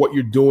work in what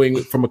you're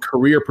doing from a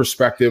career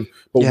perspective?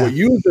 But what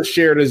you just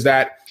shared is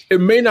that it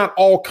may not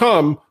all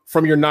come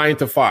from your 9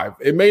 to 5.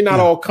 It may not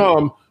all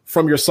come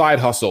from your side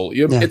hustle.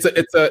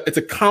 It's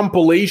a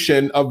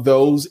compilation of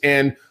those,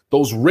 and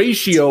those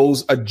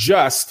ratios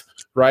adjust,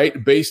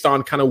 right, based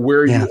on kind of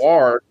where you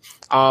are.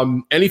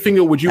 Anything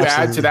that would you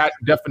add to that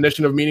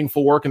definition of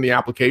meaningful work in the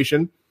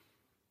application?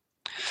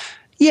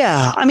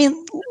 Yeah. I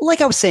mean, like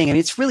I was saying,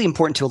 it's really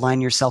important to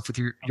align yourself with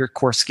your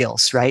core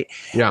skills, right?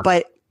 Yeah.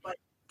 But,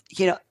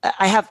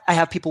 I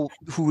have people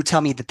who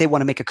tell me that they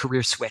want to make a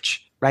career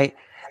switch, right?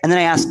 And then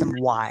I ask them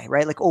why,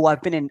 right? Like, oh,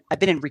 I've been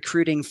in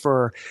recruiting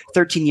for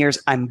 13 years.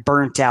 I'm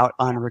burnt out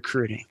on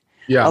recruiting.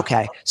 Yeah.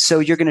 Okay. So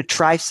you're going to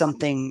try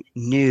something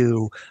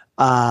new,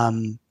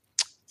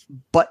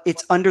 but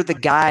it's under the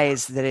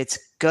guise that it's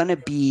going to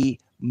be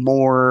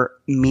more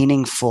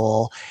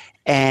meaningful.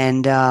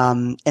 And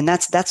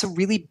that's a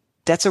really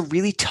that's a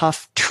really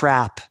tough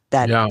trap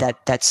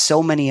that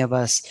so many of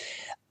us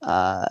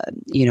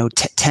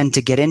tend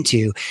to get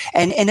into.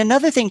 And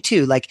another thing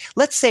too, like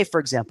let's say for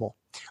example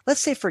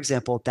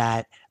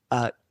that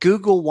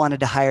Google wanted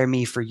to hire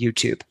me for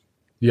YouTube.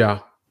 Yeah.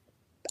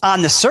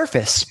 On the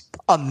surface,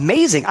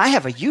 amazing. I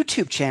have a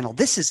YouTube channel.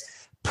 This is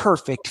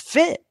perfect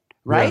fit,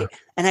 right? Yeah.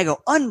 And I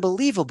go,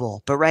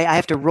 unbelievable. But right, I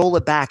have to roll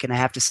it back and I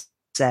have to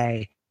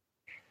say,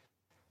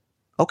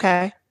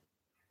 okay,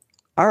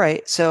 all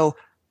right. So,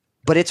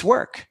 but it's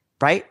work,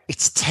 right?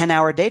 It's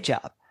 10-hour day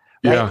job,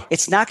 right? Yeah.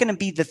 It's not going to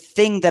be the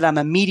thing that I'm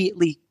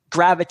immediately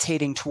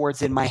gravitating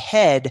towards in my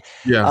head.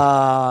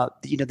 Yeah.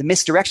 The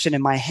misdirection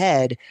in my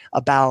head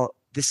about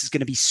this is going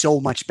to be so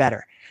much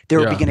better. There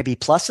are going to be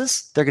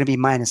pluses. There are going to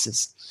be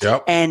minuses.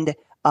 Yep. And,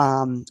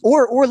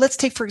 or let's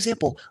take, for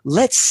example,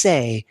 let's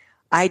say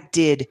I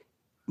did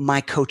my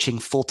coaching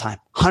full time,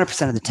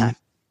 100% of the time,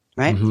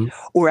 right? Mm-hmm.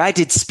 Or I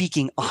did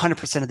speaking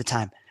 100% of the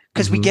time.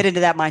 Because we get into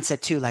that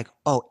mindset too, like,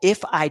 oh,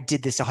 if I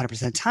did this 100% of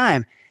the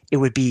time,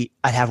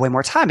 I'd have way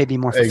more time. It'd be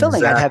more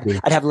fulfilling. Exactly.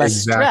 I'd have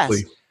less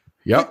stress.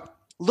 Yep.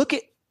 Look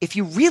at, if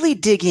you really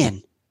dig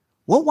in,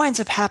 what winds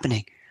up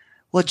happening?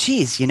 Well,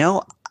 geez,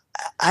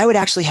 I would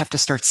actually have to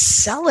start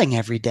selling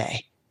every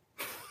day.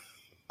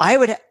 I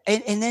would,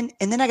 and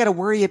then I got to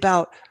worry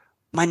about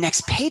my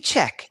next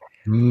paycheck.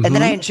 Mm-hmm. And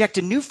then I inject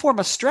a new form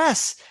of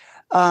stress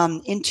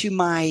into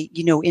my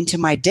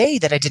day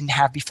that I didn't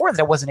have before, that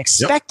I wasn't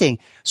expecting.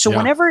 Yep. So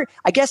whenever,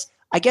 I guess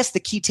the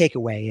key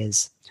takeaway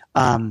is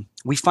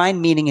we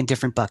find meaning in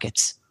different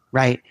buckets,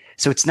 right?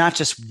 So it's not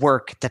just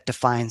work that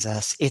defines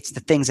us. It's the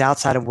things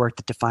outside of work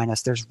that define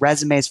us. There's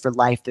resumes for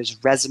life.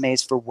 There's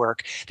resumes for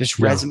work. There's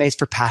resumes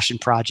for passion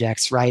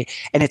projects, right?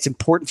 And it's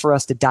important for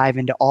us to dive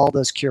into all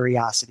those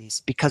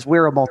curiosities because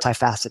we're a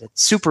multifaceted,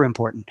 super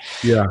important.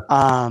 Yeah.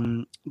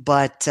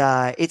 But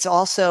it's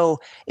also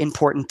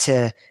important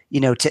to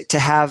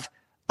have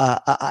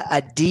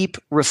a deep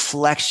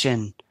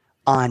reflection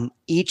on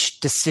each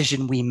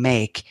decision we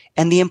make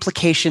and the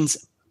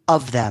implications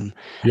of them.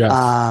 Yes.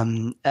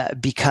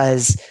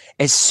 Because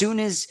as soon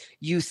as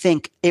you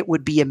think it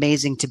would be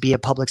amazing to be a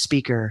public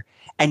speaker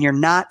and you're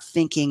not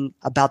thinking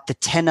about the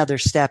 10 other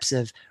steps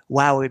of,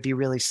 wow, it would be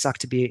really suck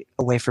to be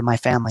away from my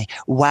family.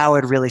 Wow,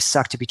 it would really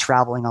suck to be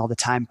traveling all the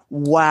time.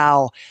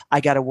 Wow,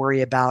 I got to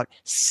worry about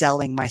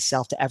selling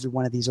myself to every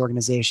one of these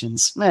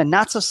organizations.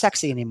 Not so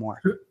sexy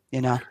anymore,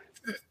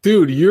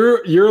 Dude,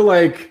 you're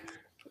like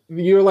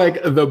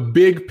the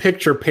big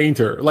picture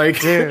painter.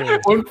 Like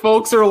when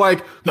folks are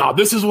like, no,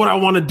 this is what I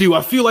want to do.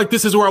 I feel like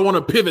this is where I want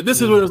to pivot.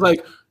 This is what it's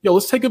like, yo,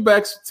 let's take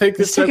a step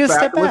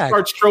back. Let's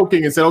start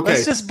stroking and say, okay,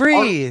 let's just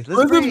breathe.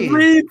 Let's just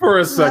breathe for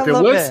a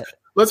second.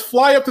 Let's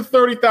fly up to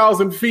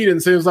 30,000 feet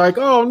and say, it's like,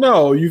 oh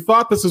no, you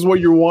thought this is what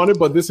you wanted,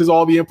 but this is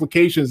all the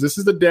implications. This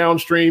is the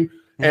downstream.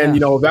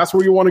 And, that's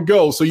where you want to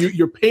go. So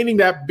you're painting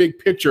that big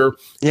picture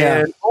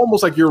and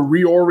almost like you're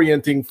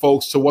reorienting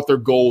folks to what their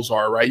goals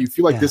are, right? You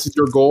feel like this is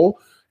your goal.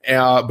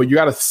 But you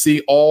got to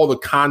see all the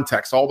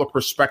context, all the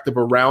perspective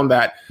around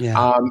that.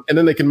 And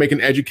then they can make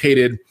an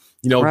educated,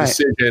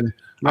 decision.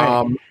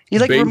 Right. You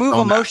remove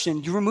emotion.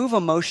 That. You remove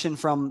emotion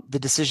from the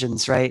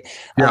decisions, right?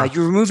 Yeah.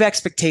 You remove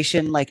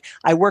expectation. Like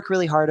I work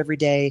really hard every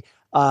day.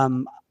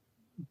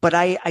 But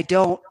I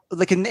don't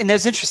like, and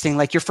that's interesting.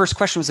 Like your first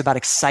question was about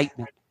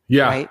excitement.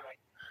 Yeah. Right.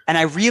 And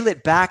I reel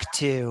it back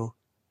to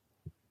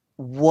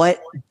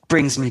what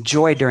brings me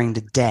joy during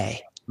the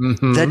day.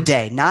 Mm-hmm. The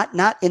day,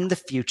 not in the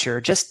future,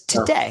 just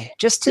today,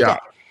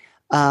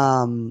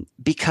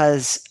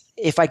 because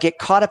if I get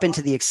caught up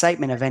into the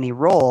excitement of any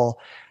role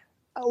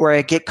or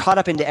I get caught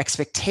up into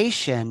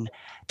expectation,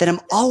 then I'm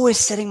always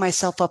setting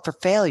myself up for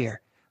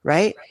failure,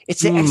 right?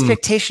 It's the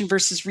expectation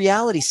versus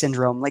reality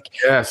syndrome, like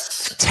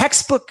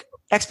textbook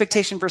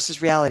expectation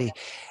versus reality.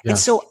 And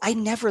so I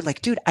never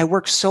I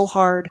work so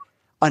hard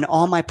on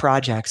all my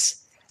projects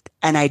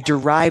and I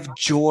derive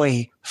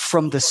joy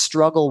from the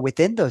struggle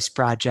within those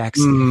projects,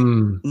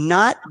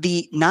 not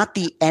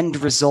the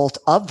end result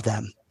of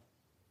them.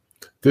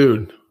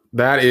 Dude,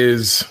 that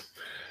is,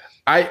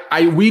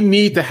 we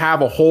need to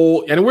have a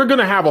whole, and we're going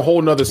to have a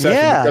whole nother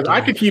session because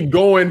I could keep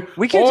going.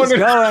 We can just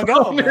go and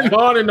go and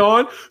on and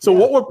on. So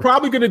what we're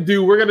probably going to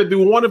do, we're going to do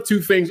one of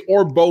two things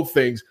or both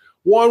things.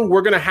 One,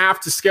 we're going to have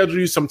to schedule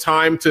you some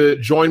time to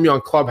join me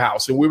on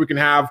Clubhouse and we can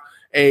have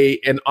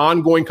an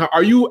ongoing.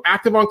 Are you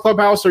active on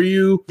Clubhouse? Are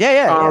you?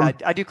 Yeah.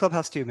 I do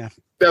Clubhouse too, man.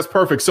 That's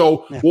perfect.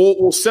 So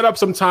we'll set up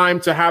some time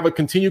to have a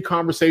continued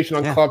conversation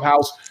on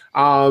Clubhouse.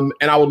 And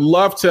I would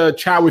love to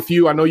chat with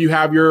you. I know you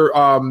have your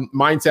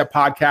mindset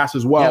podcast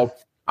as well.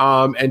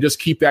 And just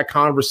keep that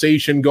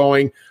conversation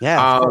going.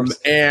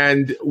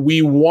 And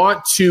we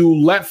want to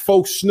let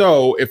folks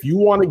know if you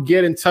want to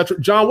get in touch.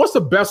 John, what's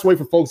the best way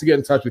for folks to get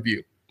in touch with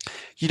you?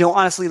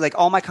 Honestly,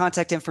 all my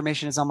contact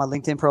information is on my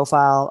LinkedIn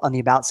profile on the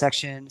About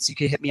section. So you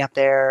can hit me up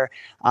there.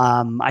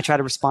 I try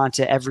to respond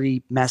to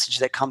every message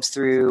that comes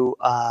through,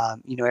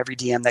 every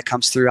DM that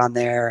comes through on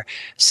there.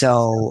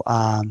 So,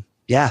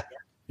 Yeah.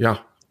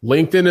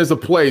 LinkedIn is a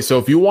place. So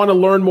if you want to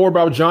learn more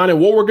about John,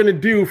 and what we're going to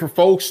do for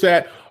folks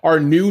that are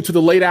new to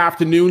the late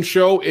afternoon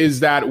show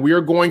is that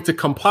we're going to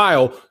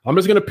compile. I'm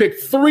just going to pick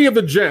 3 of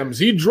the gems.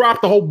 He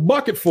dropped a whole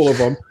bucket full of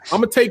them. I'm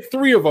going to take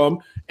 3 of them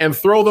and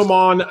throw them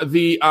on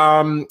the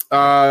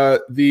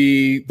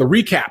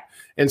recap.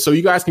 And so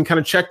you guys can kind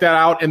of check that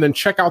out and then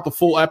check out the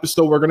full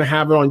episode. We're going to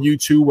have it on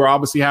YouTube. We're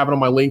obviously having it on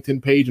my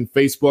LinkedIn page and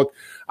Facebook.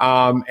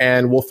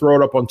 And we'll throw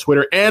it up on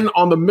Twitter and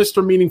on the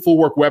Mr. Meaningful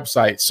Work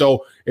website.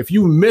 So if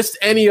you missed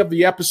any of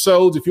the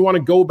episodes, if you want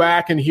to go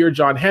back and hear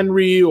John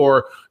Henry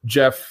or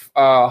Jeff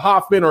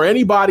Hoffman or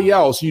anybody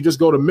else, you just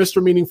go to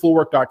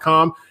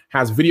MrMeaningfulWork.com,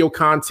 has video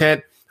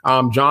content.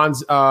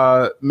 John's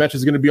message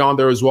is going to be on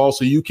there as well,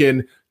 so you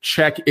can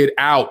check it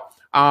out.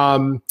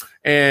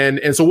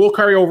 And so we'll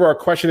carry over our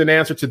question and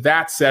answer to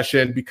that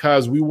session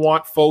because we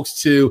want folks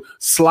to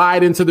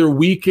slide into their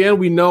weekend.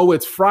 We know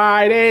it's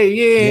Friday.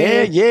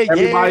 Yeah.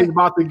 Everybody's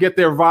about to get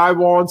their vibe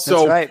on.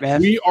 So right,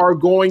 we are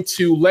going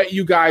to let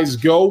you guys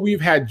go.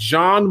 We've had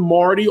John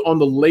Marty on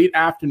the late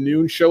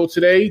afternoon show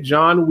today.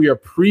 John, we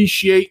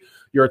appreciate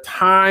your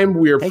time.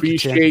 We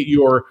appreciate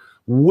your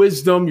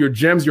wisdom, your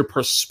gems, your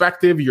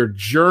perspective, your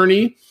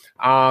journey.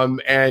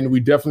 And we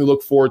definitely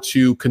look forward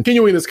to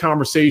continuing this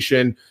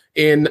conversation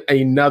in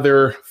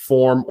another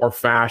form or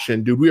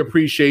fashion. Dude, we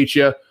appreciate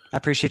you. I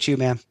appreciate you,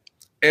 man.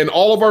 And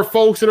all of our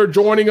folks that are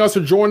joining us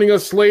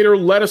later,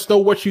 let us know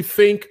what you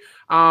think.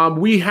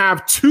 We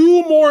have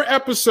 2 more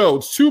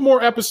episodes,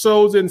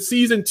 and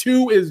season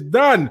 2 is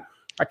done.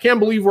 I can't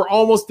believe we're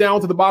almost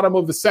down to the bottom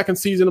of the 2nd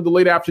season of the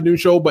late afternoon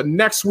show. But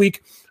next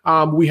week,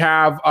 we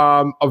have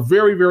a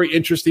very, very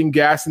interesting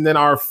guest. And then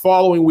our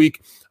following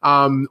week,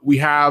 we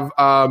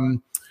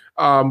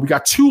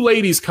got 2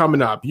 ladies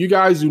coming up. You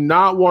guys do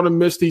not want to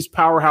miss these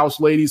powerhouse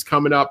ladies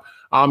coming up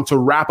to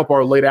wrap up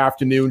our late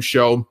afternoon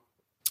show.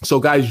 So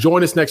guys,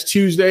 join us next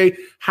Tuesday.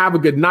 Have a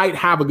good night.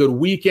 Have a good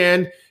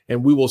weekend.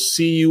 And we will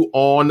see you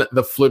on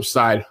the flip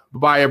side.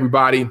 Bye-bye,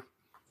 everybody.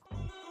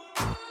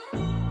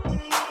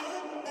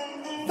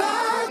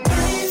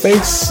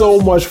 Thanks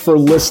so much for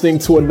listening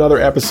to another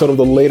episode of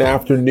the Late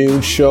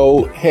Afternoon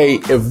Show. Hey,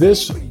 if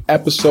this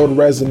episode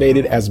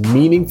resonated as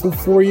meaningful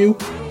for you,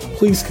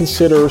 please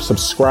consider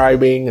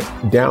subscribing,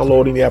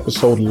 downloading the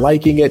episode,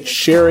 liking it,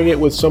 sharing it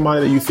with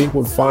somebody that you think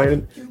would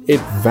find it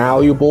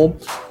valuable.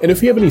 And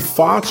if you have any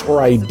thoughts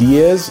or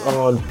ideas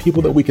on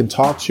people that we can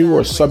talk to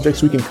or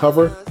subjects we can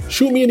cover,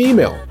 shoot me an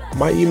email.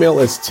 My email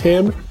is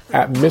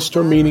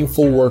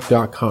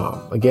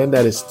tim@mrmeaningfulwork.com. Again,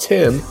 that is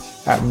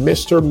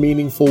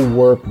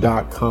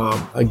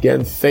tim@mrmeaningfulwork.com.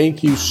 Again,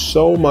 thank you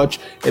so much,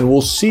 and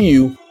we'll see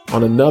you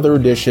on another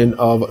edition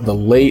of the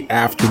Late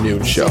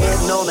Afternoon Show.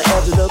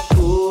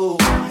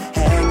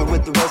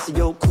 The rest of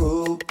your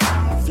crew,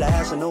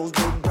 flashing those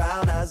big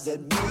brown eyes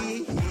at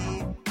me.